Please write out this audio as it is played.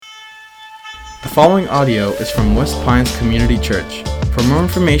following audio is from West Pines Community Church. For more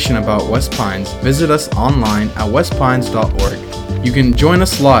information about West Pines, visit us online at westpines.org. You can join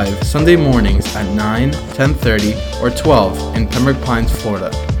us live Sunday mornings at 9, 10:30, or 12 in Pembroke Pines,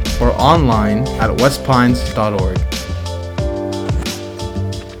 Florida, or online at westpines.org.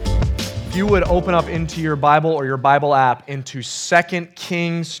 If you would open up into your Bible or your Bible app into 2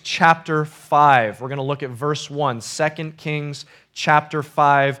 Kings chapter 5. We're going to look at verse 1. 2 Kings chapter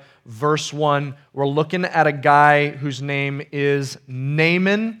 5, verse 1. We're looking at a guy whose name is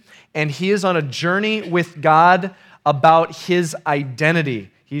Naaman, and he is on a journey with God about his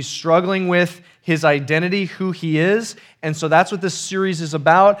identity. He's struggling with his identity, who he is, and so that's what this series is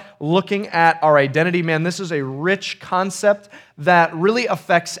about, looking at our identity. Man, this is a rich concept that really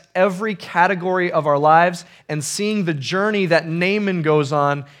affects every category of our lives, and seeing the journey that Naaman goes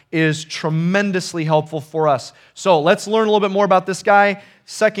on is tremendously helpful for us. So let's learn a little bit more about this guy.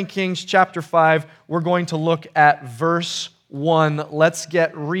 2 Kings chapter 5, we're going to look at verse 1. Let's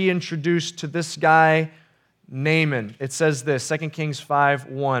get reintroduced to this guy, Naaman. It says this, 2 Kings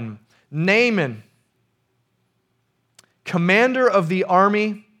 5:1. Naaman, commander of the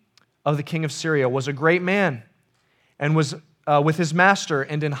army of the king of Syria, was a great man and was with his master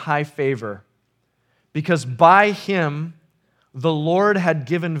and in high favor, because by him the Lord had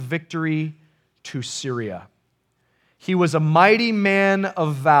given victory to Syria. He was a mighty man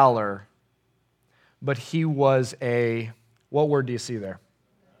of valor, but he was what word do you see there?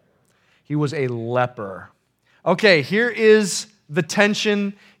 He was a leper. Okay, here is the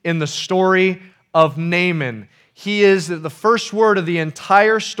tension in the story of Naaman. The first word of the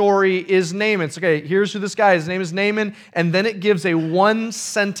entire story is Naaman. So, okay, here's who this guy is. His name is Naaman, and then it gives a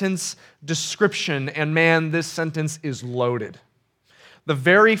one-sentence description, and man, this sentence is loaded. The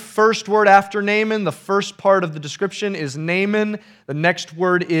very first word after Naaman, the first part of the description is Naaman. The next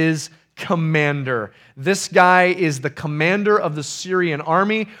word is commander. This guy is the commander of the Syrian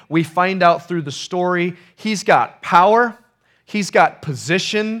army. We find out through the story he's got power, he's got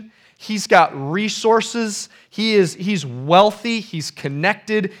position, he's got resources, he's wealthy, he's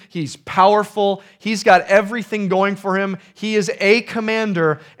connected, he's powerful, he's got everything going for him. He is a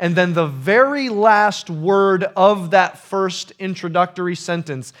commander, and then the very last word of that first introductory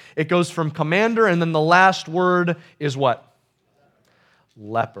sentence, it goes from commander, and then the last word is what?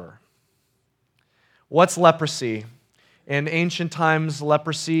 Leper. What's leprosy? In ancient times,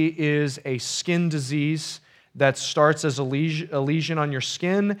 leprosy is a skin disease that starts as a lesion on your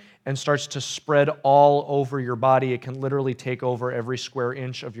skin and starts to spread all over your body. It can literally take over every square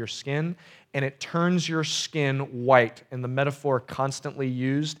inch of your skin, and it turns your skin white. And the metaphor constantly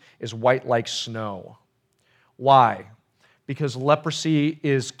used is white like snow. Why? Because leprosy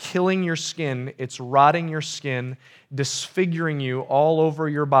is killing your skin, it's rotting your skin, disfiguring you all over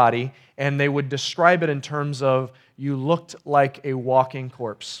your body, and they would describe it in terms of you looked like a walking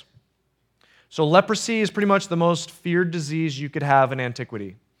corpse. So leprosy is pretty much the most feared disease you could have in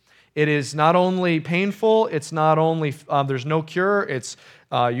antiquity. It is not only painful, it's not only, there's no cure, it's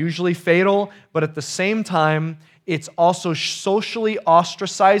usually fatal, but at the same time, it's also socially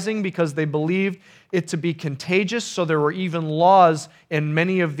ostracizing because they believed it to be contagious, so there were even laws in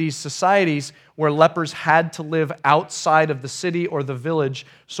many of these societies where lepers had to live outside of the city or the village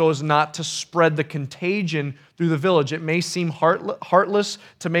so as not to spread the contagion through the village. It may seem heartless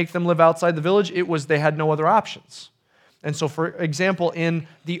to make them live outside the village. They had no other options. And so, for example, in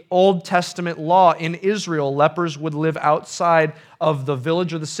the Old Testament law in Israel, lepers would live outside of the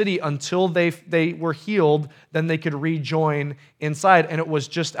village or the city until they were healed, then they could rejoin inside. And it was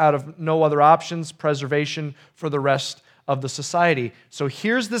just out of no other options, preservation for the rest of the society. So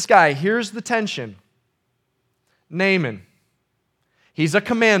here's this guy, here's the tension. Naaman. He's a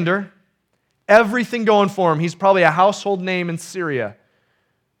commander, everything going for him. He's probably a household name in Syria.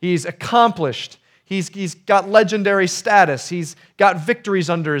 He's accomplished. He's got legendary status. He's got victories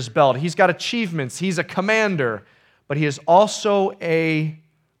under his belt. He's got achievements. He's a commander. But he is also a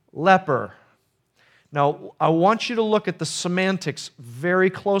leper. Now, I want you to look at the semantics very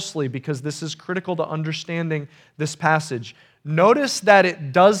closely because this is critical to understanding this passage. Notice that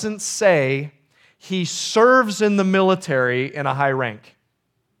it doesn't say he serves in the military in a high rank.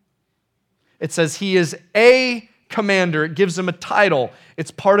 It says he is a commander. It gives him a title.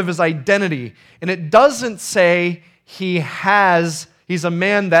 It's part of his identity. And it doesn't say he's a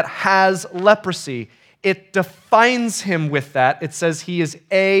man that has leprosy. It defines him with that. It says he is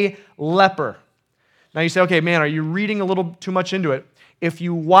a leper. Now you say, okay, man, are you reading a little too much into it? If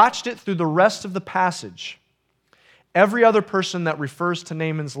you watched it through the rest of the passage, every other person that refers to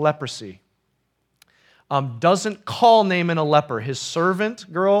Naaman's leprosy doesn't call Naaman a leper. His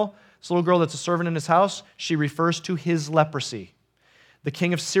servant girl This little girl that's a servant in his house, she refers to his leprosy. The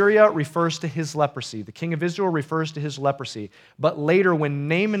king of Syria refers to his leprosy. The king of Israel refers to his leprosy. But later, when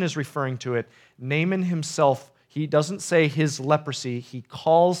Naaman is referring to it, Naaman himself, he doesn't say his leprosy, he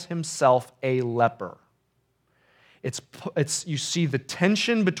calls himself a leper. You see the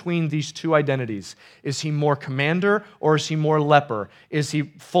tension between these two identities. Is he more commander or is he more leper? Is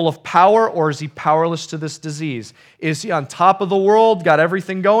he full of power or is he powerless to this disease? Is he on top of the world, got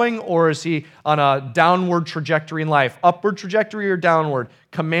everything going, or is he on a downward trajectory in life? Upward trajectory or downward?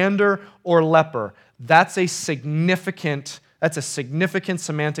 Commander or leper? That's a significant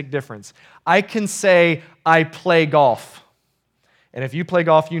semantic difference. I can say, I play golf. And if you play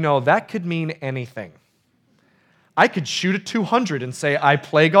golf, you know that could mean anything. I could shoot a 200 and say, I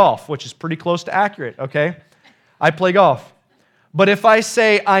play golf, which is pretty close to accurate, okay? I play golf. But if I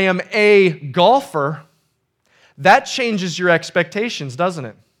say I am a golfer, that changes your expectations, doesn't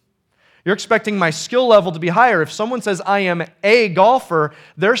it? You're expecting my skill level to be higher. If someone says I am a golfer,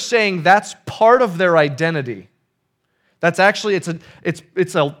 they're saying that's part of their identity. That's actually, it's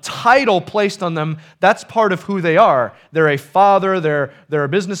a title placed on them. That's part of who they are. They're a father, they're a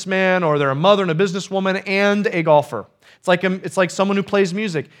businessman, or they're a mother and a businesswoman and a golfer. It's like someone who plays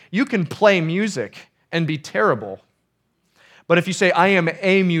music. You can play music and be terrible. But if you say, I am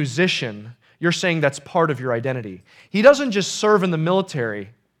a musician, you're saying that's part of your identity. He doesn't just serve in the military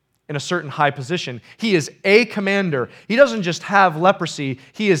in a certain high position. He is a commander. He doesn't just have leprosy,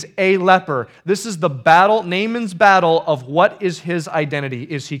 he is a leper. This is the battle, Naaman's battle of what is his identity.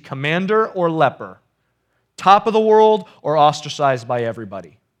 Is he commander or leper? Top of the world or ostracized by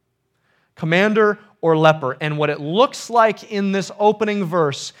everybody? Commander or leper. And what it looks like in this opening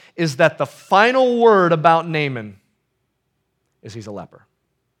verse is that the final word about Naaman is he's a leper.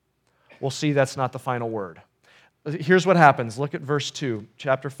 We'll see that's not the final word. Here's what happens. Look at verse 2,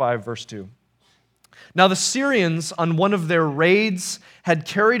 chapter 5, verse 2. Now the Syrians, on one of their raids, had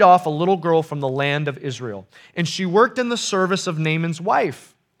carried off a little girl from the land of Israel, and she worked in the service of Naaman's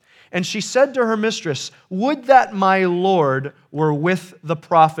wife. And she said to her mistress, would that my Lord were with the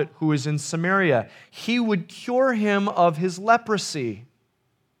prophet who is in Samaria. He would cure him of his leprosy.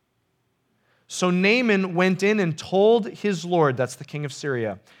 So Naaman went in and told his Lord, that's the king of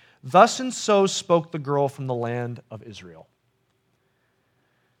Syria, thus and so spoke the girl from the land of Israel.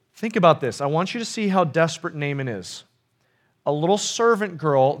 Think about this. I want you to see how desperate Naaman is. A little servant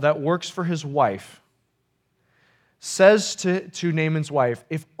girl that works for his wife says to Naaman's wife,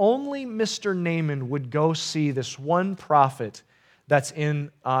 if only Mr. Naaman would go see this one prophet that's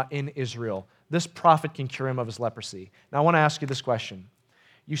in Israel. This prophet can cure him of his leprosy. Now I want to ask you this question.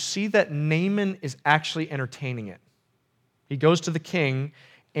 You see that Naaman is actually entertaining it. He goes to the king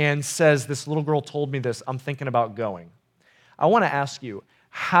and says, this little girl told me this, I'm thinking about going. I want to ask you,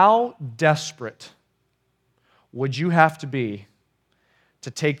 how desperate would you have to be to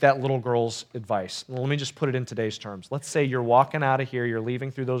take that little girl's advice? Well, let me just put it in today's terms. Let's say you're walking out of here, you're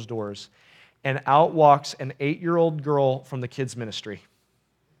leaving through those doors, and out walks an 8-year-old girl from the kids' ministry.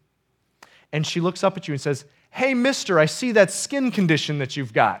 And she looks up at you and says, hey, mister, I see that skin condition that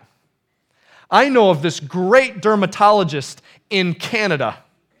you've got. I know of this great dermatologist in Canada,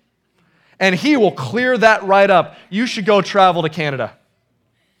 and he will clear that right up. You should go travel to Canada.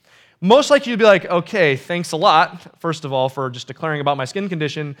 Most likely you'd be like, okay, thanks a lot, first of all, for just declaring about my skin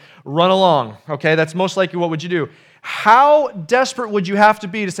condition. Run along, okay? That's most likely what would you do. How desperate would you have to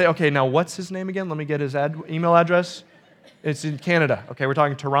be to say, okay, now what's his name again? Let me get his email address. It's in Canada. Okay, we're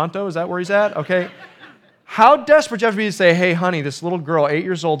talking Toronto. Is that where he's at? Okay. How desperate do you have to be to say, hey, honey, this little girl, 8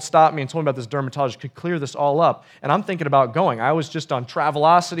 years old, stopped me and told me about this dermatologist, could clear this all up. And I'm thinking about going. I was just on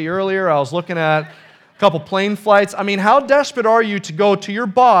Travelocity earlier. I was looking at a couple plane flights. I mean, how desperate are you to go to your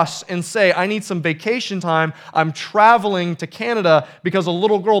boss and say, I need some vacation time. I'm traveling to Canada because a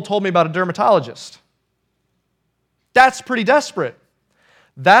little girl told me about a dermatologist. That's pretty desperate.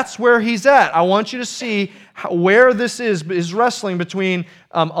 That's where he's at. I want you to see where this is wrestling between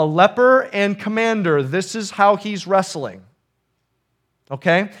a leper and commander. This is how he's wrestling.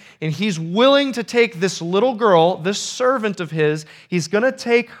 Okay? And he's willing to take this little girl, this servant of his, he's going to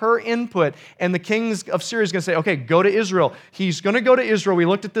take her input, and the king of Syria is going to say, okay, go to Israel. He's going to go to Israel. We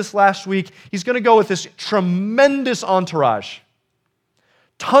looked at this last week. He's going to go with this tremendous entourage.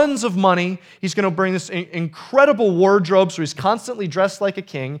 Tons of money. He's going to bring this incredible wardrobe, so he's constantly dressed like a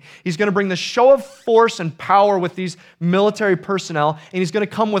king. He's going to bring the show of force and power with these military personnel, and he's going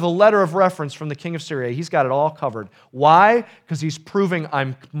to come with a letter of reference from the king of Syria. He's got it all covered. Why? Because he's proving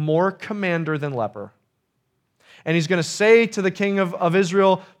I'm more commander than leper. And he's going to say to the king of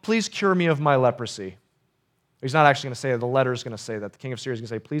Israel, please cure me of my leprosy. He's not actually going to say it. The letter is going to say that. The king of Syria is going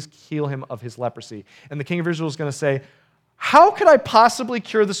to say, please heal him of his leprosy. And the king of Israel is going to say, how could I possibly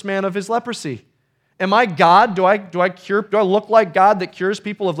cure this man of his leprosy? Am I God? Do I look like God that cures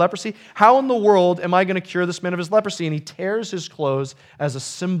people of leprosy? How in the world am I going to cure this man of his leprosy? And he tears his clothes as a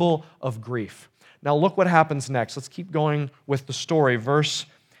symbol of grief. Now look what happens next. Let's keep going with the story. Verse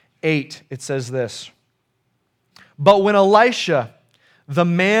 8, it says this. But when Elisha, the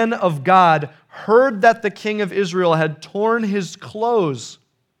man of God, heard that the king of Israel had torn his clothes,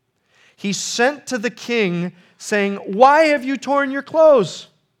 he sent to the king, saying, why have you torn your clothes?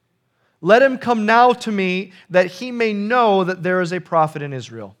 Let him come now to me, that he may know that there is a prophet in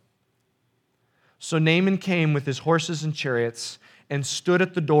Israel. So Naaman came with his horses and chariots and stood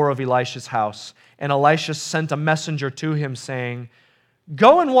at the door of Elisha's house. And Elisha sent a messenger to him, saying,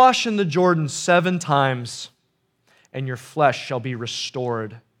 go and wash in the Jordan 7 times, and your flesh shall be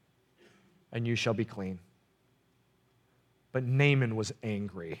restored, and you shall be clean. But Naaman was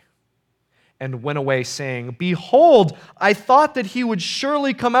angry and went away, saying, behold, I thought that he would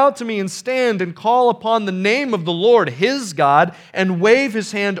surely come out to me and stand and call upon the name of the Lord, his God, and wave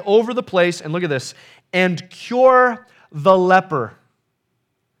his hand over the place, and look at this, and cure the leper.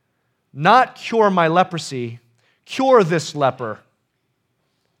 Not cure my leprosy, cure this leper.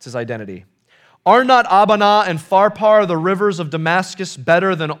 It's his identity. Are not Abana and Pharpar, the rivers of Damascus,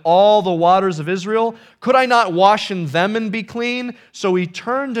 better than all the waters of Israel? Could I not wash in them and be clean? So he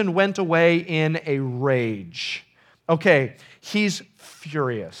turned and went away in a rage. Okay, he's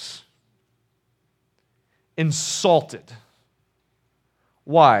furious, insulted.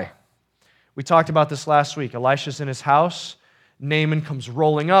 Why? We talked about this last week. Elisha's in his house. Naaman comes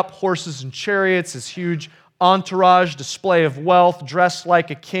rolling up, horses and chariots, his huge entourage, display of wealth, dressed like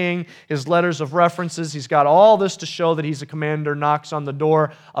a king, his letters of references. He's got all this to show that he's a commander, knocks on the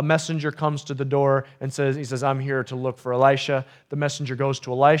door. A messenger comes to the door and says, I'm here to look for Elisha. The messenger goes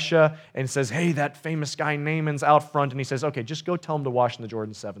to Elisha and says, hey, that famous guy Naaman's out front. And he says, okay, just go tell him to wash in the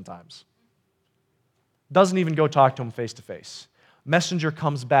Jordan 7 times. Doesn't even go talk to him face to face. Messenger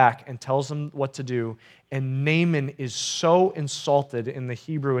comes back and tells him what to do. And Naaman is so insulted. In the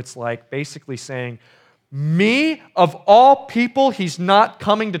Hebrew, it's like basically saying, me, of all people, he's not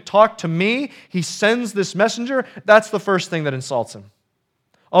coming to talk to me. He sends this messenger. That's the first thing that insults him.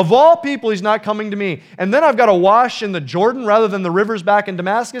 Of all people, he's not coming to me. And then I've got to wash in the Jordan rather than the rivers back in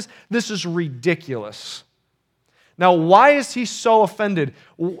Damascus. This is ridiculous. Now, why is he so offended?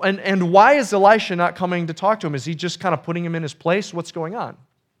 And why is Elisha not coming to talk to him? Is he just kind of putting him in his place? What's going on?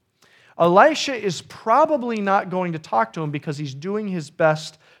 Elisha is probably not going to talk to him because he's doing his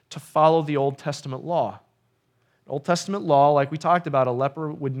best to follow the Old Testament law. Old Testament law, like we talked about, a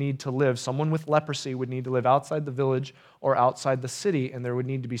leper would need to live, someone with leprosy would need to live outside the village or outside the city, and there would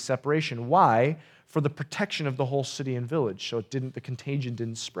need to be separation. Why? For the protection of the whole city and village, so the contagion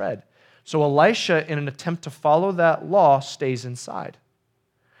didn't spread. So Elisha, in an attempt to follow that law, stays inside.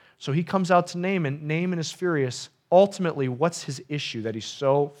 So he comes out to Naaman. Naaman is furious. Ultimately, what's his issue that he's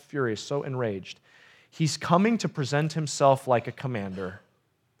so furious, so enraged? He's coming to present himself like a commander,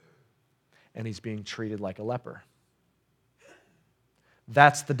 and he's being treated like a leper.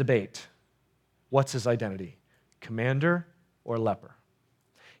 That's the debate. What's his identity? Commander or leper?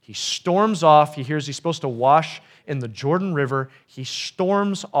 He storms off. He hears he's supposed to wash in the Jordan River. He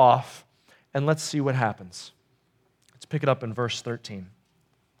storms off, and let's see what happens. Let's pick it up in verse 13.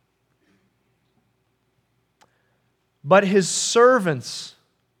 But his servants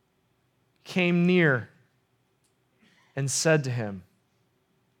came near and said to him,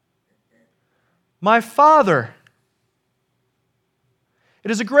 my father, it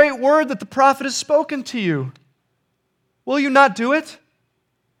is a great word that the prophet has spoken to you. Will you not do it?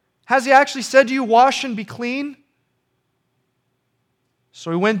 Has he actually said to you, wash and be clean? So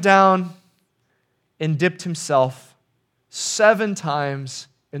he went down and dipped himself 7 times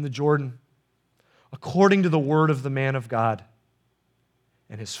in the Jordan, according to the word of the man of God,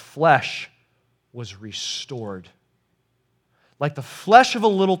 and his flesh was restored, like the flesh of a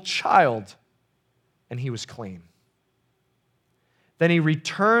little child, and he was clean. Then he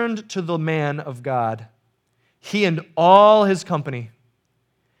returned to the man of God, he and all his company,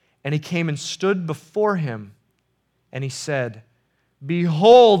 and he came and stood before him, and he said,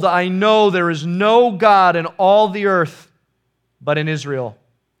 behold, I know there is no God in all the earth but in Israel.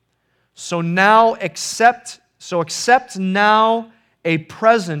 So accept now a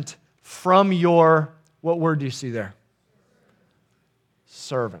present from your, what word do you see there?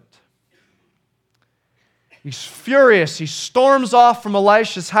 Servant. He's furious. He storms off from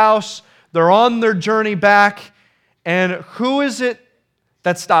Elisha's house. They're on their journey back. And who is it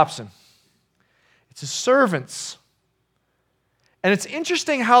that stops him? It's his servants. And it's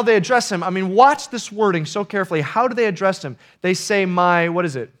interesting how they address him. I mean, watch this wording so carefully. How do they address him? They say, what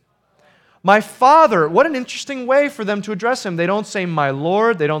is it? My Father. What an interesting way for them to address him. They don't say, my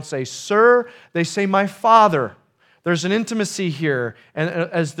Lord. They don't say, sir. They say, my Father. There's an intimacy here, and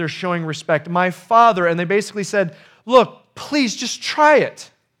as they're showing respect. My Father. And they basically said, look, please just try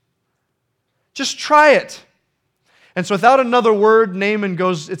it. Just try it. And so without another word, Naaman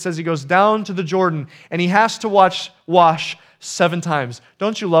it says he goes down to the Jordan, and he has to wash 7 times.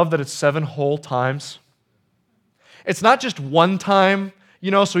 Don't you love that it's 7 whole times? It's not just one time,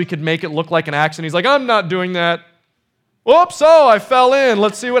 so he could make it look like an accident. He's like, I'm not doing that. Whoops, I fell in.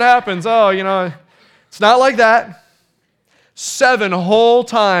 Let's see what happens. It's not like that. 7 whole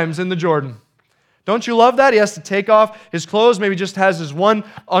times in the Jordan. Don't you love that? He has to take off his clothes, maybe just has his one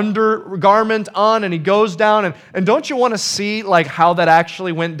undergarment on, and he goes down. And don't you want to see how that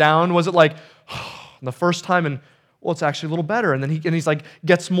actually went down? Was it the first time and it's actually a little better, and then he's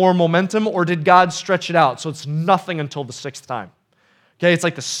gets more momentum, or did God stretch it out so it's nothing until the 6th time? Okay, it's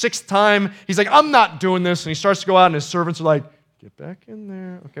the 6th time, he's like, I'm not doing this, and he starts to go out, and his servants are like, get back in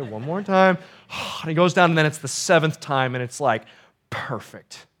there. Okay, one more time. And he goes down, and then it's the 7th time, and it's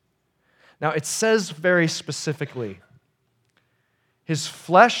perfect. Now, it says very specifically, his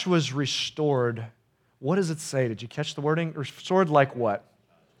flesh was restored. What does it say? Did you catch the wording? Restored like what?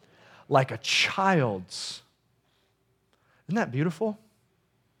 Like a child's. Isn't that beautiful?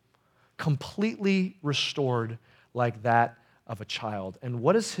 Completely restored like that of a child. And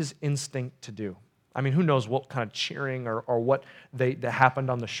what is his instinct to do? I mean, who knows what kind of cheering or what that happened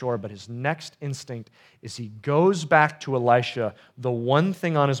on the shore, but his next instinct is he goes back to Elisha, the one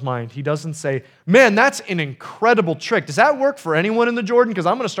thing on his mind. He doesn't say, man, that's an incredible trick. Does that work for anyone in the Jordan? Because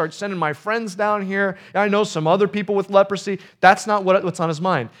I'm going to start sending my friends down here. I know some other people with leprosy. That's not what's on his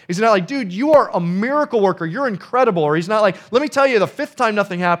mind. He's not like, dude, you are a miracle worker. You're incredible. Or he's not like, let me tell you, the 5th time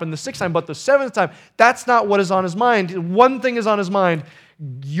nothing happened, the 6th time, but the 7th time. That's not what is on his mind. One thing is on his mind.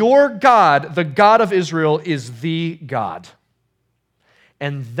 Your God, the God of Israel, is the God.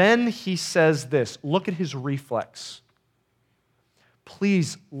 And then he says this. Look at his reflex.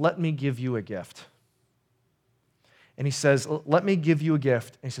 Please let me give you a gift. And he says, let me give you a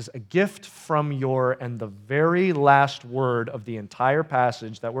gift. And he says, a gift from and the very last word of the entire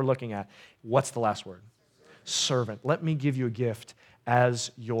passage that we're looking at. What's the last word? Servant. Let me give you a gift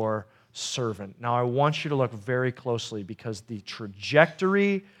as your servant. Now, I want you to look very closely because the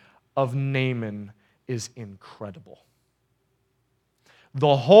trajectory of Naaman is incredible.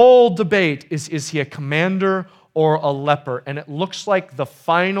 The whole debate is he a commander or a leper? And it looks like the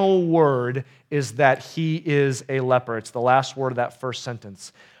final word is that he is a leper. It's the last word of that first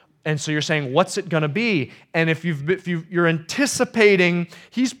sentence. And so you're saying, what's it going to be? And if you're anticipating,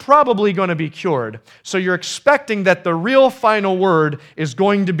 he's probably going to be cured. So you're expecting that the real final word is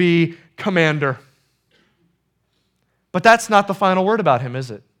going to be commander. But that's not the final word about him, is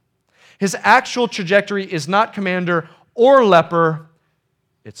it? His actual trajectory is not commander or leper,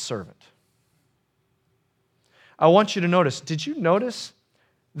 it's servant. I want you to notice, did you notice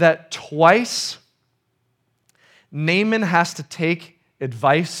that twice Naaman has to take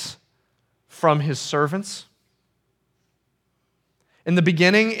advice from his servants? In the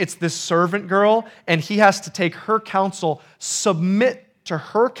beginning, it's this servant girl, and he has to take her counsel, submit to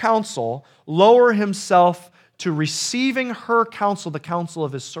her counsel, lower himself to receiving her counsel, the counsel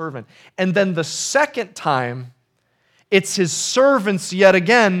of his servant. And then the second time, it's his servants yet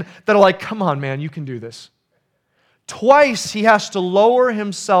again that are like, come on, man, you can do this. Twice he has to lower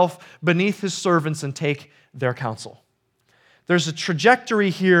himself beneath his servants and take their counsel. There's a trajectory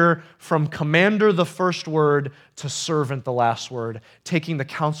here from commander, the first word, to servant, the last word, taking the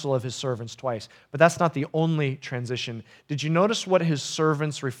counsel of his servants twice. But that's not the only transition. Did you notice what his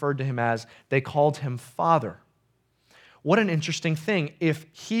servants referred to him as? They called him Father. What an interesting thing. If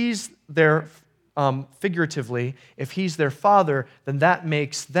he's their, figuratively, if he's their father, then that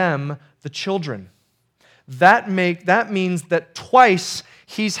makes them the children. That means that twice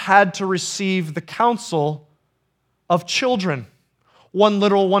he's had to receive the counsel of children. One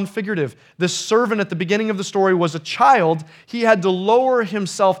literal, one figurative. This servant at the beginning of the story was a child. He had to lower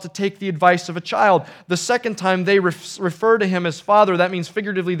himself to take the advice of a child. The second time they refer to him as father, that means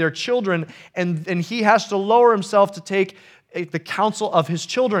figuratively they're children, and he has to lower himself to take the counsel of his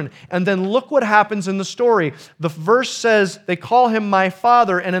children. And then look what happens in the story. The verse says, they call him my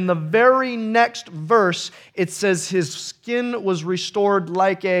father, and in the very next verse, it says his skin was restored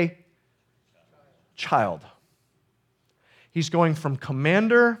like a child. He's going from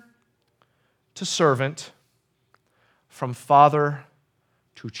commander to servant, from father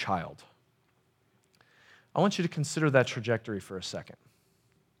to child. I want you to consider that trajectory for a second.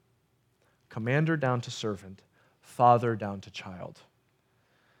 Commander down to servant, father down to child.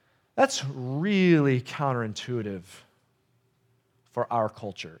 That's really counterintuitive for our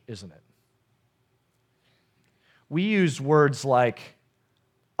culture, isn't it? We use words like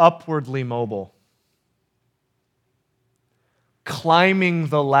upwardly mobile, climbing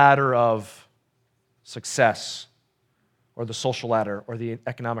the ladder of success, or the social ladder, or the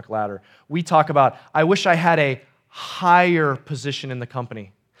economic ladder. We talk about, I wish I had a higher position in the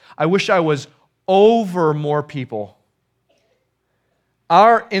company. I wish I was over more people.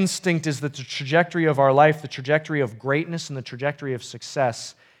 Our instinct is that the trajectory of our life, the trajectory of greatness and the trajectory of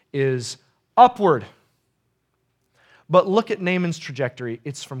success is upward. But look at Naaman's trajectory.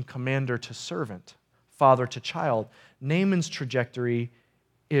 It's from commander to servant, father to child. Naaman's trajectory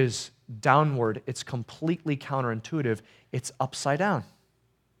is downward. It's completely counterintuitive. It's upside down.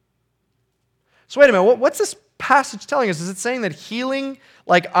 So wait a minute, what's this passage telling us? Is it saying that healing,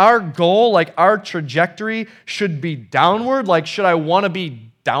 like our goal, like our trajectory, should be downward? Like, should I want to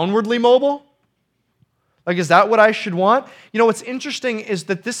be downwardly mobile? Like, is that what I should want? You know, what's interesting is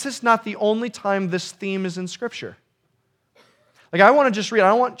that this is not the only time this theme is in Scripture. Like, I want to just read, I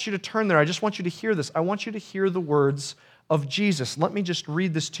don't want you to turn there, I just want you to hear this. I want you to hear the words of Jesus. Let me just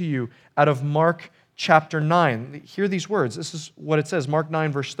read this to you out of Mark chapter 9. Hear these words. This is what it says, Mark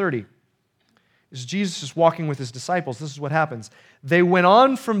 9, verse 30. As Jesus is walking with his disciples, this is what happens. They went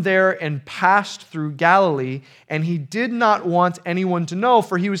on from there and passed through Galilee, and he did not want anyone to know,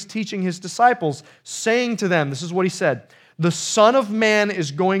 for he was teaching his disciples, saying to them, this is what he said, "The Son of Man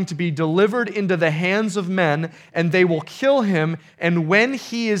is going to be delivered into the hands of men, and they will kill him, and when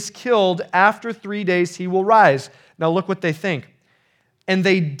he is killed, after 3 days he will rise." Now look what they think. And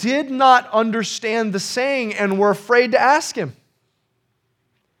they did not understand the saying and were afraid to ask him.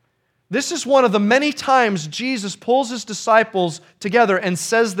 This is one of the many times Jesus pulls his disciples together and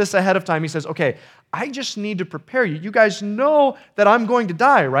says this ahead of time. He says, okay, I just need to prepare you. You guys know that I'm going to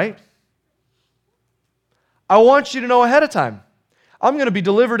die, right? I want you to know ahead of time. I'm going to be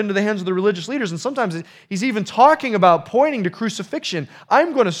delivered into the hands of the religious leaders. And sometimes he's even talking about pointing to crucifixion.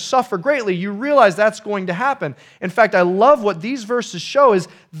 I'm going to suffer greatly. You realize that's going to happen. In fact, I love what these verses show is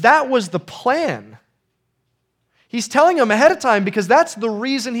that was the plan. He's telling them ahead of time because that's the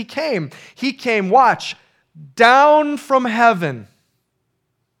reason he came. He came, watch, down from heaven.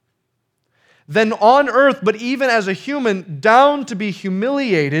 Then on earth, but even as a human, down to be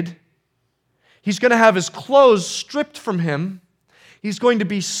humiliated. He's going to have his clothes stripped from him. He's going to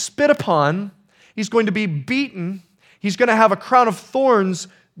be spit upon. He's going to be beaten. He's going to have a crown of thorns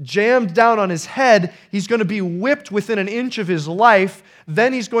jammed down on his head. He's going to be whipped within an inch of his life.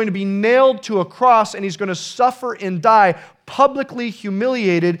 Then he's going to be nailed to a cross, and he's going to suffer and die, publicly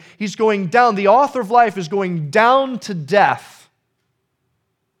humiliated. He's going down. The author of life is going down to death.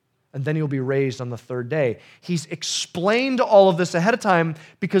 And then he'll be raised on the third day. He's explained all of this ahead of time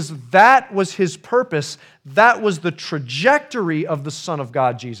because that was his purpose. That was the trajectory of the Son of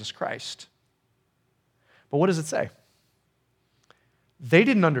God, Jesus Christ. But what does it say? They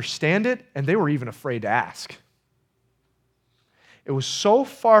didn't understand it, and they were even afraid to ask. It was so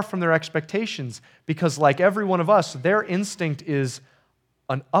far from their expectations because, like every one of us, their instinct is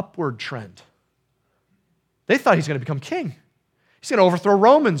an upward trend. They thought he's going to become king. He's going to overthrow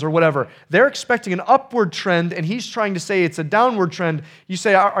Romans or whatever. They're expecting an upward trend, and he's trying to say it's a downward trend. You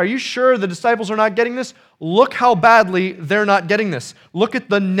say, are you sure the disciples are not getting this? Look how badly they're not getting this. Look at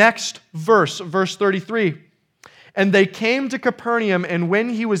the next verse, verse 33. And they came to Capernaum, and when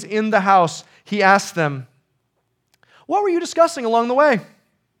he was in the house, he asked them, "What were you discussing along the way?"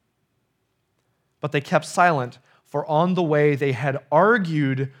 But they kept silent, for on the way they had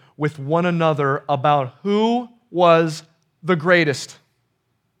argued with one another about who was the greatest.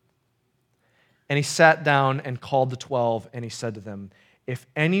 And he sat down and called the 12, and he said to them, "If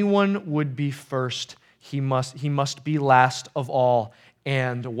anyone would be first, he must be last of all."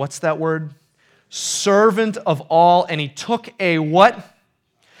 And what's that word? Servant of all. And he took a what?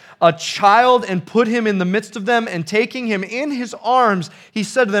 A child and put him in the midst of them, and taking him in his arms, he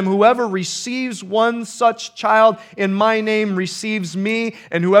said to them, "Whoever receives one such child in my name receives me,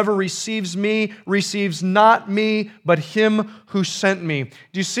 and whoever receives me receives not me, but him who sent me."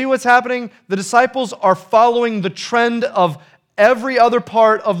 Do you see what's happening? The disciples are following the trend of every other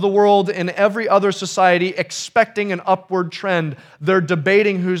part of the world and every other society, expecting an upward trend. They're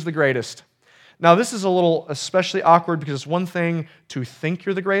debating who's the greatest. Now, this is a little especially awkward because it's one thing to think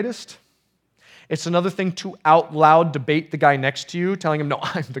you're the greatest. It's another thing to out loud debate the guy next to you, telling him, "No,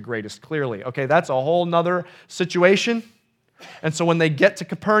 I'm the greatest," clearly. Okay, that's a whole nother situation. And so when they get to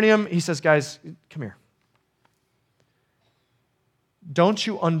Capernaum, he says, "Guys, come here. Don't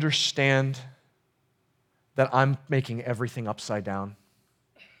you understand that I'm making everything upside down?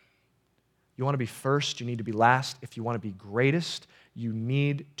 You want to be first, you need to be last. If you want to be greatest, you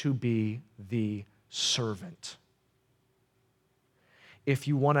need to be the servant. If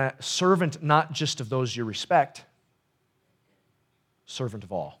you want a servant not just of those you respect, servant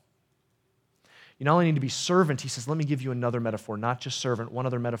of all. You not only need to be servant, he says, let me give you another metaphor, not just servant, one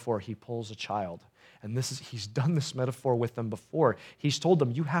other metaphor. He pulls a child. And he's done this metaphor with them before. He's told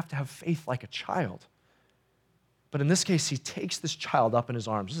them, you have to have faith like a child. But in this case, he takes this child up in his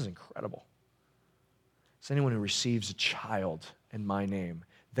arms. This is incredible. It's anyone who receives a child in my name,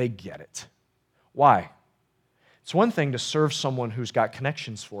 they get it. Why? It's one thing to serve someone who's got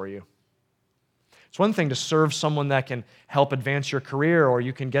connections for you. It's one thing to serve someone that can help advance your career or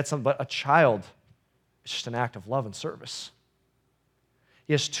you can get something, but a child, it's just an act of love and service.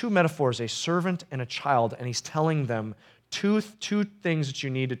 He has two metaphors, a servant and a child, and he's telling them two things that you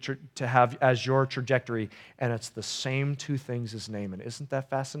need to have as your trajectory, and it's the same two things as Naaman. Isn't that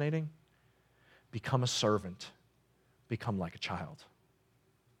fascinating? Become a servant, become like a child.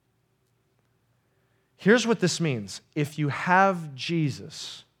 Here's what this means. If you have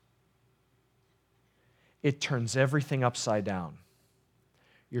Jesus, it turns everything upside down.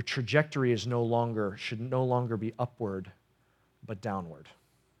 Your trajectory should no longer be upward, but downward.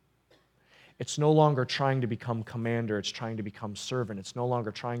 It's no longer trying to become commander, it's trying to become servant. It's no longer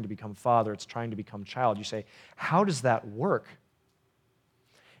trying to become father, it's trying to become child. You say, how does that work?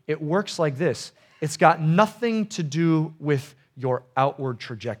 It works like this. It's got nothing to do with your outward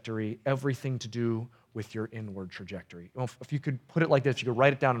trajectory, everything to do with your inward trajectory. Well, if you could put it like this, you could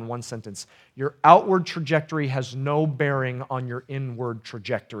write it down in one sentence. Your outward trajectory has no bearing on your inward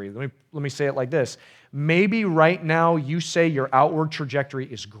trajectory. Let me say it like this. Maybe right now you say your outward trajectory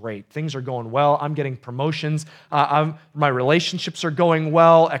is great. Things are going well. I'm getting promotions. My relationships are going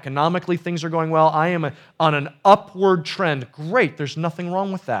well. Economically, things are going well. I am on an upward trend. Great. There's nothing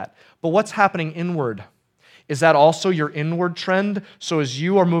wrong with that. But what's happening inward? Is that also your inward trend? So as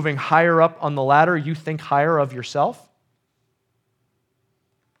you are moving higher up on the ladder, you think higher of yourself?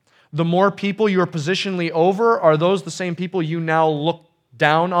 The more people you are positionally over, are those the same people you now look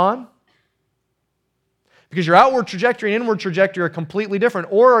down on? Because your outward trajectory and inward trajectory are completely different.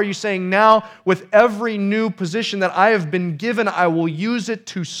 Or are you saying now, with every new position that I have been given, I will use it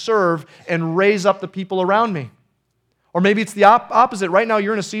to serve and raise up the people around me? Or maybe it's the opposite. Right now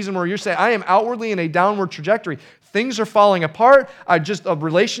you're in a season where you're saying, I am outwardly in a downward trajectory. Things are falling apart. A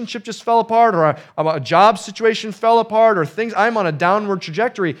relationship just fell apart, or a job situation fell apart, or I'm on a downward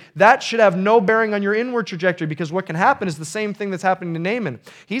trajectory. That should have no bearing on your inward trajectory, because what can happen is the same thing that's happening to Naaman.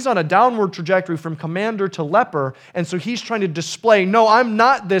 He's on a downward trajectory from commander to leper, and so he's trying to display, no, I'm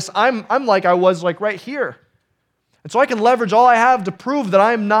not this. I'm like I was like right here. And so I can leverage all I have to prove that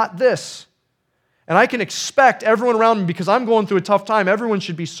I'm not this. And I can expect everyone around me, because I'm going through a tough time, everyone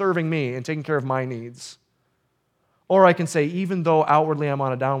should be serving me and taking care of my needs. Or I can say, even though outwardly I'm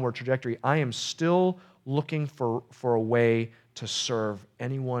on a downward trajectory, I am still looking for a way to serve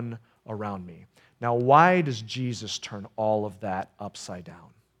anyone around me. Now, why does Jesus turn all of that upside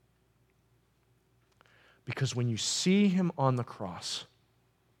down? Because when you see him on the cross,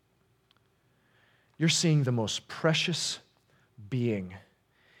 you're seeing the most precious being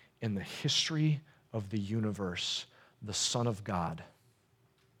in the history of the universe, the Son of God.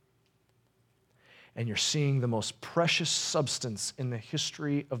 And you're seeing the most precious substance in the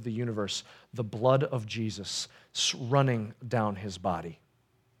history of the universe, the blood of Jesus, running down his body.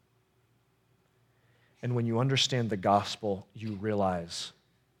 And when you understand the gospel, you realize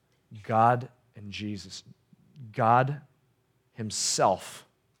God and Jesus, God himself,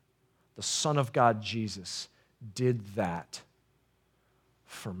 the Son of God, Jesus, did that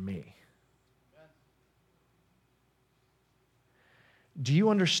for me. Do you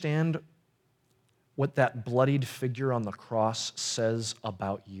understand what that bloodied figure on the cross says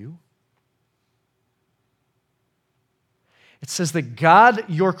about you? It says that God,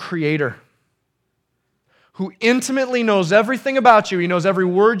 your Creator, who intimately knows everything about you. He knows every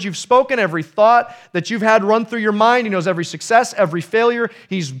word you've spoken, every thought that you've had run through your mind. He knows every success, every failure.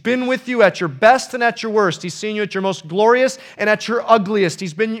 He's been with you at your best and at your worst. He's seen you at your most glorious and at your ugliest.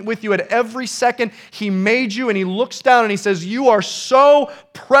 He's been with you at every second. He made you, and he looks down and he says, you are so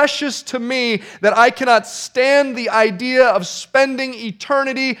precious to me that I cannot stand the idea of spending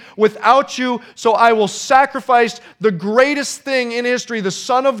eternity without you, so I will sacrifice the greatest thing in history, the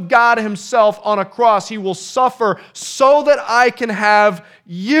Son of God himself on a cross. He will suffer so that I can have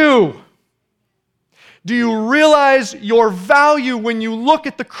you. Do you realize your value when you look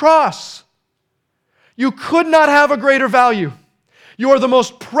at the cross? You could not have a greater value. You are the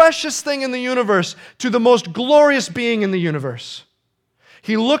most precious thing in the universe to the most glorious being in the universe.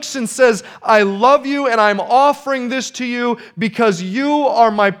 He looks and says, I love you and I'm offering this to you because you are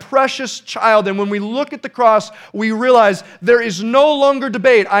my precious child. And when we look at the cross, we realize there is no longer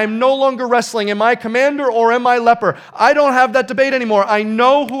debate. I am no longer wrestling. Am I commander or am I leper? I don't have that debate anymore. I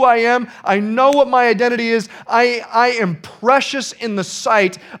know who I am. I know what my identity is. I am precious in the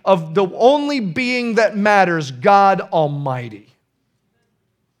sight of the only being that matters, God Almighty.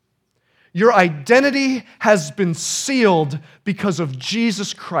 Your identity has been sealed because of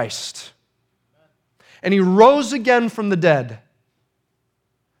Jesus Christ. And He rose again from the dead,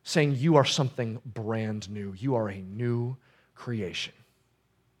 saying, you are something brand new. You are a new creation.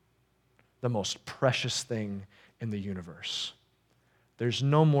 The most precious thing in the universe. There's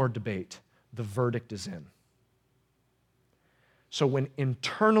no more debate. The verdict is in. So when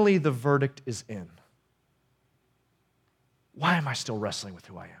internally the verdict is in, why am I still wrestling with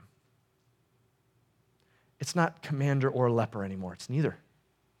who I am? It's not commander or leper anymore. It's neither.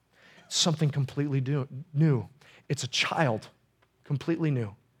 It's something completely new. It's a child, completely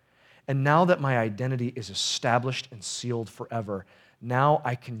new. And now that my identity is established and sealed forever, now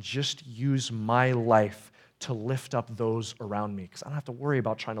I can just use my life to lift up those around me because I don't have to worry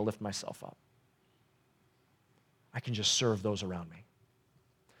about trying to lift myself up. I can just serve those around me.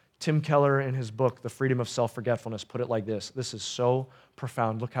 Tim Keller, in his book, The Freedom of Self-Forgetfulness, put it like this. This is so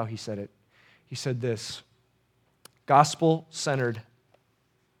profound. Look how he said it. He said this. Gospel-centered.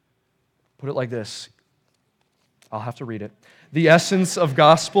 Put it like this. I'll have to read it. The essence of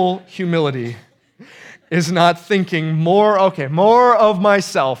gospel humility is not thinking more of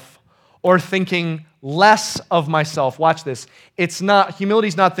myself or thinking less of myself. Watch this. Humility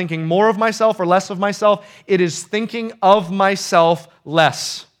is not thinking more of myself or less of myself. It is thinking of myself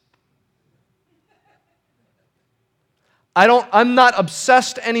less. I'm not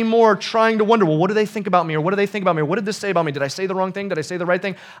obsessed anymore trying to wonder, well, what do they think about me? Or what do they think about me? Or what did this say about me? Did I say the wrong thing? Did I say the right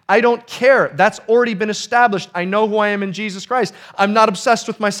thing? I don't care. That's already been established. I know who I am in Jesus Christ. I'm not obsessed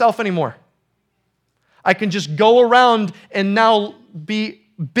with myself anymore. I can just go around and now be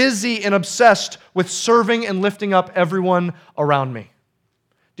busy and obsessed with serving and lifting up everyone around me.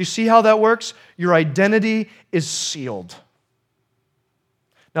 Do you see how that works? Your identity is sealed.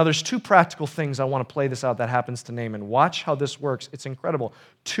 Now, there's two practical things I want to play this out that happens to Naaman. Watch how this works. It's incredible.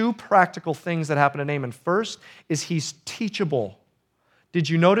 Two practical things that happen to Naaman. First is he's teachable. Did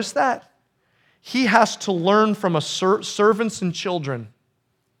you notice that? He has to learn from servants and children.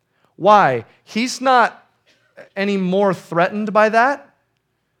 Why? He's not any more threatened by that.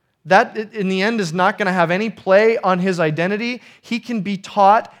 That, in the end, is not going to have any play on his identity. He can be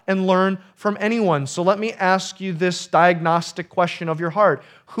taught and learn from anyone. So let me ask you this diagnostic question of your heart.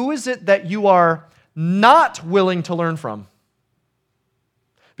 Who is it that you are not willing to learn from?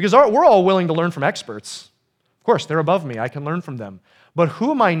 Because we're all willing to learn from experts. Of course, they're above me. I can learn from them. But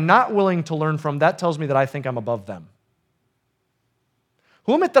who am I not willing to learn from? That tells me that I think I'm above them.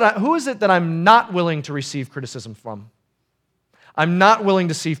 Who is it that I'm not willing to receive criticism from? I'm not willing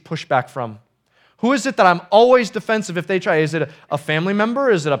to see pushback from? Who is it that I'm always defensive if they try? Is it a family member?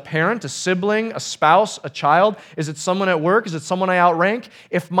 Is it a parent, a sibling, a spouse, a child? Is it someone at work? Is it someone I outrank?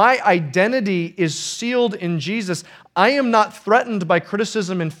 If my identity is sealed in Jesus, I am not threatened by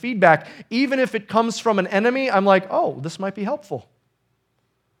criticism and feedback. Even if it comes from an enemy, I'm like, oh, this might be helpful.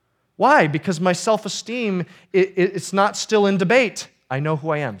 Why? Because my self-esteem, it's not still in debate. I know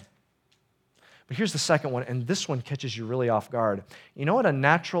who I am. But here's the second one, and this one catches you really off guard. You know what a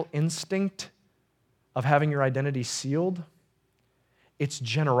natural instinct of having your identity sealed? It's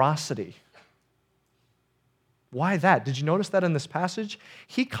generosity. Why that? Did you notice that in this passage?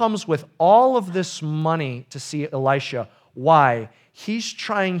 He comes with all of this money to see Elisha. Why? He's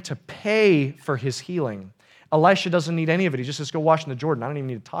trying to pay for his healing. Elisha doesn't need any of it. He just says, go wash in the Jordan. I don't even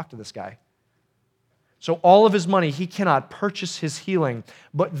need to talk to this guy. So all of his money, he cannot purchase his healing.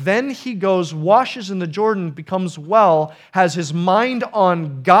 But then he goes, washes in the Jordan, becomes well, has his mind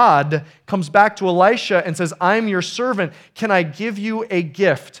on God, comes back to Elisha and says, I'm your servant. Can I give you a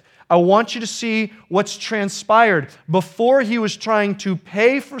gift? I want you to see what's transpired. Before he was trying to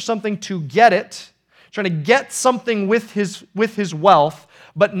pay for something to get it, trying to get something with his wealth,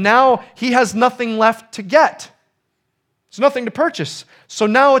 but now he has nothing left to get. There's nothing to purchase. So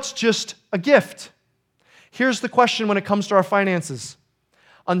now it's just a gift. Here's the question when it comes to our finances.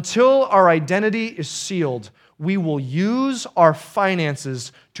 Until our identity is sealed, we will use our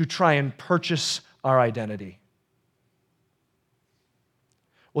finances to try and purchase our identity.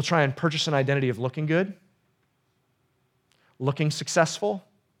 We'll try and purchase an identity of looking good, looking successful,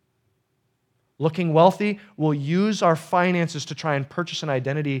 looking wealthy, we'll use our finances to try and purchase an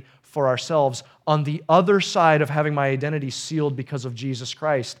identity for ourselves. On the other side of having my identity sealed because of Jesus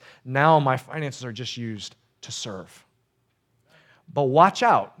Christ, now my finances are just used to serve. But watch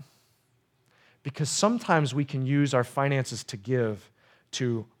out, because sometimes we can use our finances to give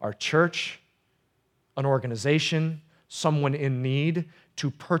to our church, an organization, someone in need,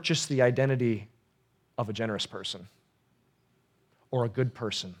 to purchase the identity of a generous person, or a good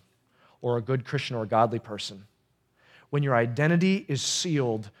person, or a good Christian or a godly person. When your identity is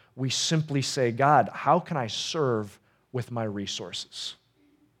sealed, we simply say, God, how can I serve with my resources?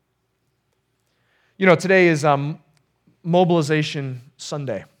 You know, today is Mobilization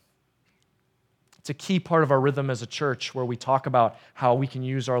Sunday. It's a key part of our rhythm as a church where we talk about how we can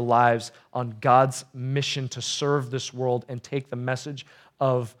use our lives on God's mission to serve this world and take the message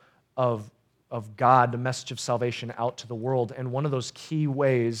of God, the message of salvation out to the world. And one of those key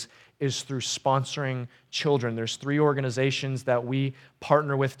ways is through sponsoring children. There's 3 organizations that we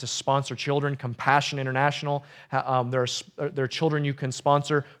partner with to sponsor children. Compassion International, there are children you can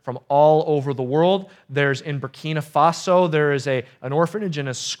sponsor from all over the world. There's in Burkina Faso, there is an orphanage and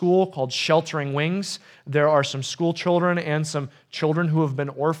a school called Sheltering Wings. There are some school children and some children who have been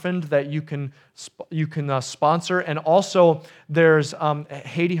orphaned that you can sponsor. And also there's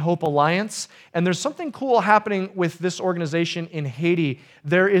Haiti Hope Alliance. And there's something cool happening with this organization in Haiti.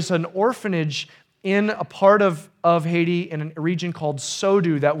 There is an orphanage in a part of Haiti in a region called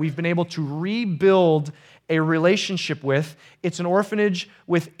Sodu that we've been able to rebuild a relationship with. It's an orphanage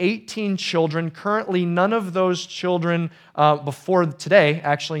with 18 children. Currently, none of those children, before today,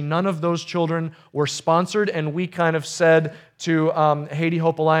 actually, none of those children were sponsored, and we kind of said to Haiti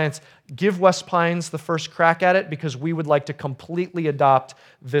Hope Alliance, give West Pines the first crack at it because we would like to completely adopt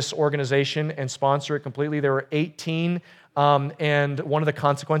this organization and sponsor it completely. There were 18, and one of the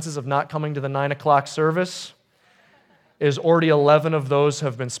consequences of not coming to the 9 o'clock service is already 11 of those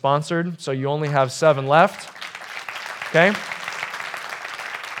have been sponsored, so you only have 7 left, okay?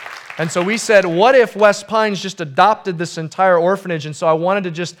 And so we said, what if West Pines just adopted this entire orphanage? And so I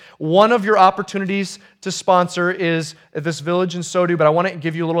wanted to one of your opportunities to sponsor is this village in Sodu, but I want to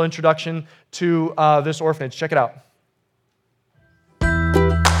give you a little introduction to this orphanage. Check it out.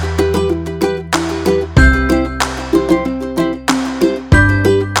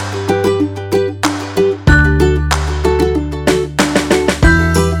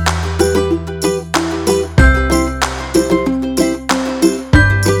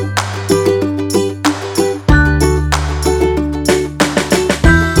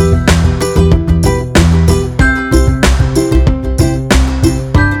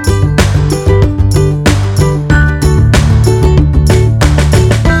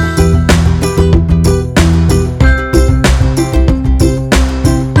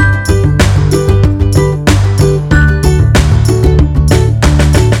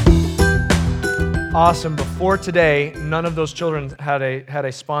 Awesome. Before today, none of those children had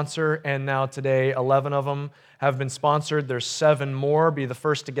a sponsor, and now today, 11 of them have been sponsored. There's 7 more. Be the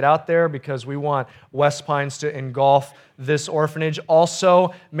first to get out there because we want West Pines to engulf this orphanage.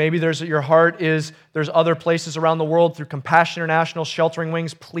 Also, maybe there's other places around the world through Compassion International, Sheltering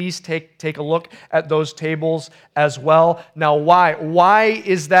Wings. Please take a look at those tables as well. Now, why? Why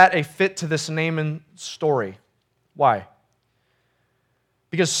is that a fit to this Naaman story? Why?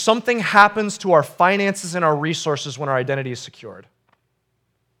 Because something happens to our finances and our resources when our identity is secured.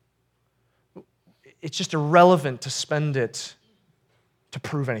 It's just irrelevant to spend it to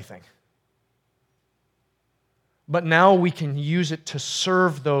prove anything. But now we can use it to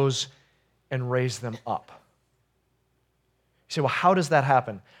serve those and raise them up. You say, well, how does that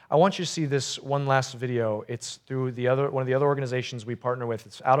happen? I want you to see this one last video. It's through one of the other organizations we partner with.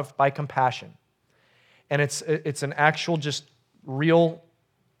 It's by Compassion. And it's an actual, just real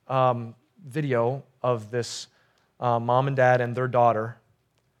video of this mom and dad and their daughter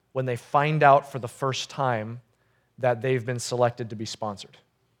when they find out for the first time that they've been selected to be sponsored.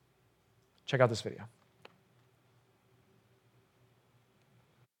 Check out this video.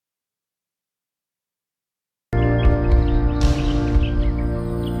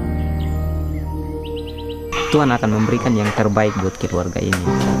 Tuhan akan memberikan yang terbaik buat keluarga ini.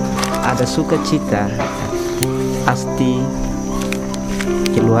 Ada sukacita, pasti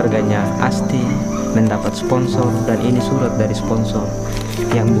keluarganya Asti mendapat sponsor, dan ini surat dari sponsor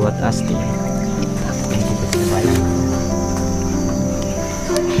yang buat Asti.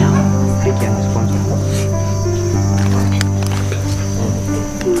 Sekian sponsor.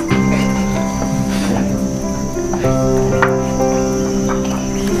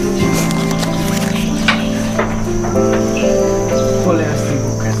 Boleh Asti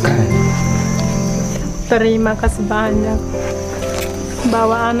buka. Terima kasih banyak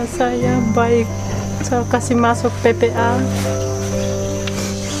bahwa anak saya baik. Saya kasih masuk PPA.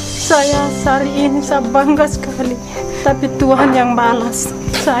 Saya hari ini saya bangga sekali. Tapi Tuhan yang balas.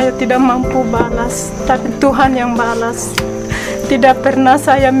 Saya tidak mampu balas, tapi Tuhan yang balas. Tidak pernah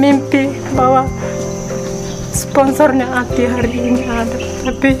saya mimpi bahwa sponsornya Ati hari ini ada.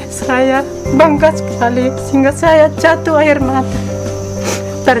 Tapi saya bangga sekali sehingga saya jatuh air mata.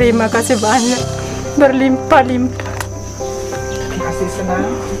 Terima kasih banyak, berlimpah-limpah. Masih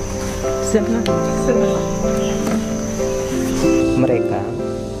senang? Senang. Mereka,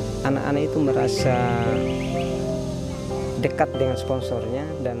 anak-anak itu merasa dekat dengan sponsornya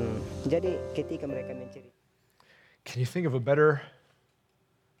dan jadi ketika mereka mencari. Can you think of a better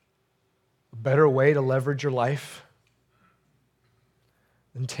way to leverage your life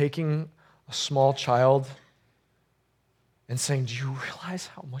than taking a small child and saying, do you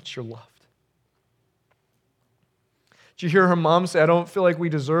realize how much you're loved? Did you hear her mom say, I don't feel like we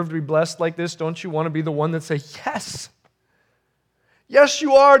deserve to be blessed like this? Don't you want to be the one that say, yes. Yes,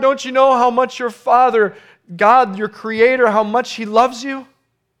 you are. Don't you know how much your Father, God, your Creator, how much He loves you?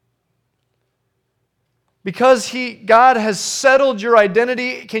 Because God has settled your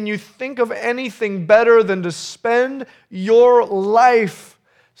identity, can you think of anything better than to spend your life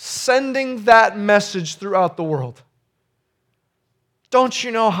sending that message throughout the world? Don't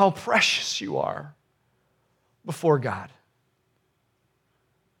you know how precious you are before God?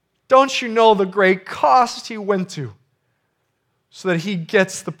 Don't you know the great cost He went to so that He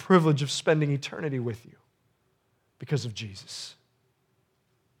gets the privilege of spending eternity with you because of Jesus?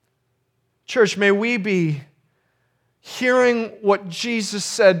 Church, may we be hearing what Jesus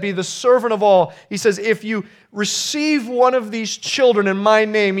said, be the servant of all. He says, if you receive one of these children in my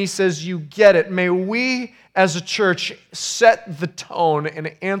name, He says, you get it. May we as a church set the tone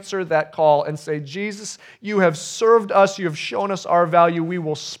and answer that call and say, Jesus, you have served us, you have shown us our value. We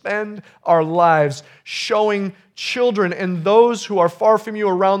will spend our lives showing children and those who are far from you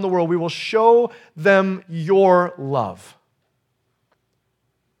around the world, we will show them your love.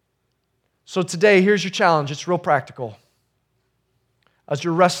 So today, here's your challenge. It's real practical. As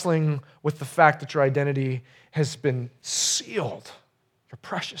you're wrestling with the fact that your identity has been sealed, you're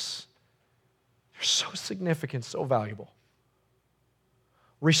precious. You're so significant, so valuable.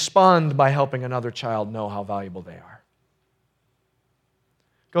 Respond by helping another child know how valuable they are.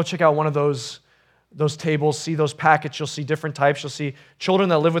 Go check out one of those tables, see those packets, you'll see different types. You'll see children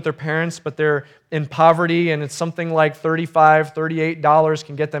that live with their parents, but they're in poverty, and it's something like $35, $38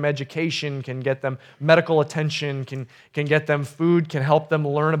 can get them education, can get them medical attention, can get them food, can help them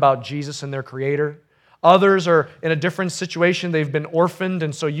learn about Jesus and their Creator. Others are in a different situation. They've been orphaned,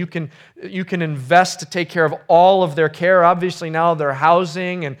 and so you can invest to take care of all of their care. Obviously, now their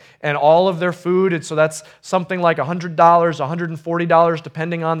housing and all of their food, and so that's something like $100, $140,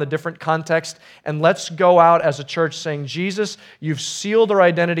 depending on the different context. And let's go out as a church saying, Jesus, you've sealed their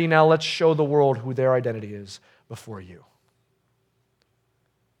identity. Now let's show the world who their identity is before you.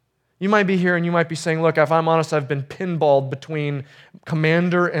 You might be here and you might be saying, look, if I'm honest, I've been pinballed between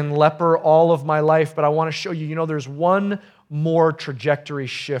commander and leper all of my life, but I want to show you, there's one more trajectory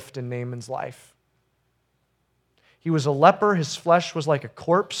shift in Naaman's life. He was a leper, his flesh was like a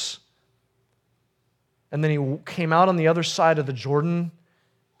corpse, and then he came out on the other side of the Jordan,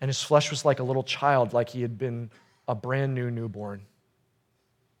 and his flesh was like a little child, like he had been a brand new newborn.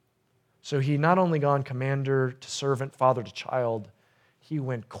 So he not only gone commander to servant, father to child, he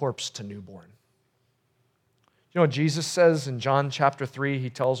went corpse to newborn. You know what Jesus says in John chapter 3? He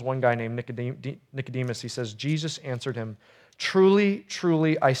tells one guy named Nicodemus, he says, Jesus answered him, truly,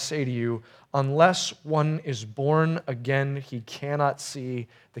 truly, I say to you, unless one is born again, he cannot see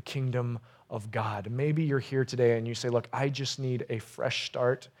the kingdom of God. Maybe you're here today and you say, look, I just need a fresh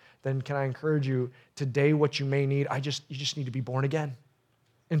start. Then can I encourage you, today what you may need, you just need to be born again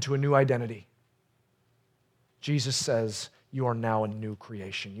into a new identity. Jesus says, you are now a new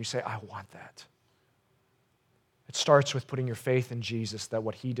creation. You say, I want that. It starts with putting your faith in Jesus, that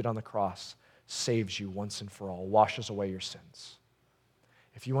what He did on the cross saves you once and for all, washes away your sins.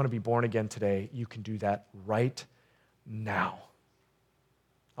 If you want to be born again today, you can do that right now.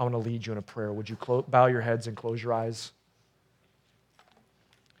 I want to lead you in a prayer. Would you bow your heads and close your eyes?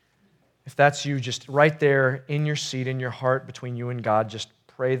 If that's you, just right there in your seat, in your heart, between you and God, just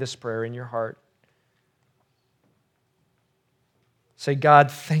pray this prayer in your heart. Say, God,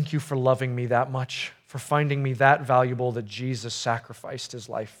 thank you for loving me that much, for finding me that valuable that Jesus sacrificed His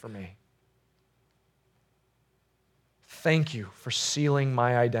life for me. Thank you for sealing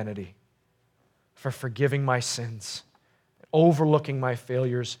my identity, for forgiving my sins, overlooking my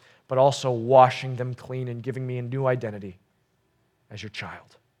failures, but also washing them clean and giving me a new identity as your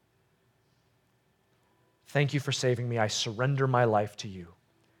child. Thank you for saving me. I surrender my life to you.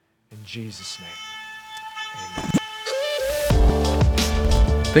 In Jesus' name, amen.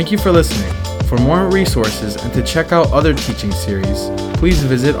 Thank you for listening. For more resources and to check out other teaching series, please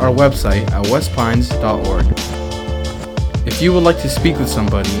visit our website at westpines.org. If you would like to speak with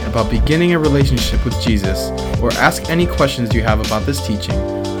somebody about beginning a relationship with Jesus or ask any questions you have about this teaching,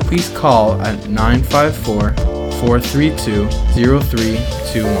 please call at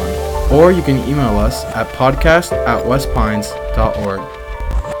 954-432-0321, or you can email us at podcast@westpines.org.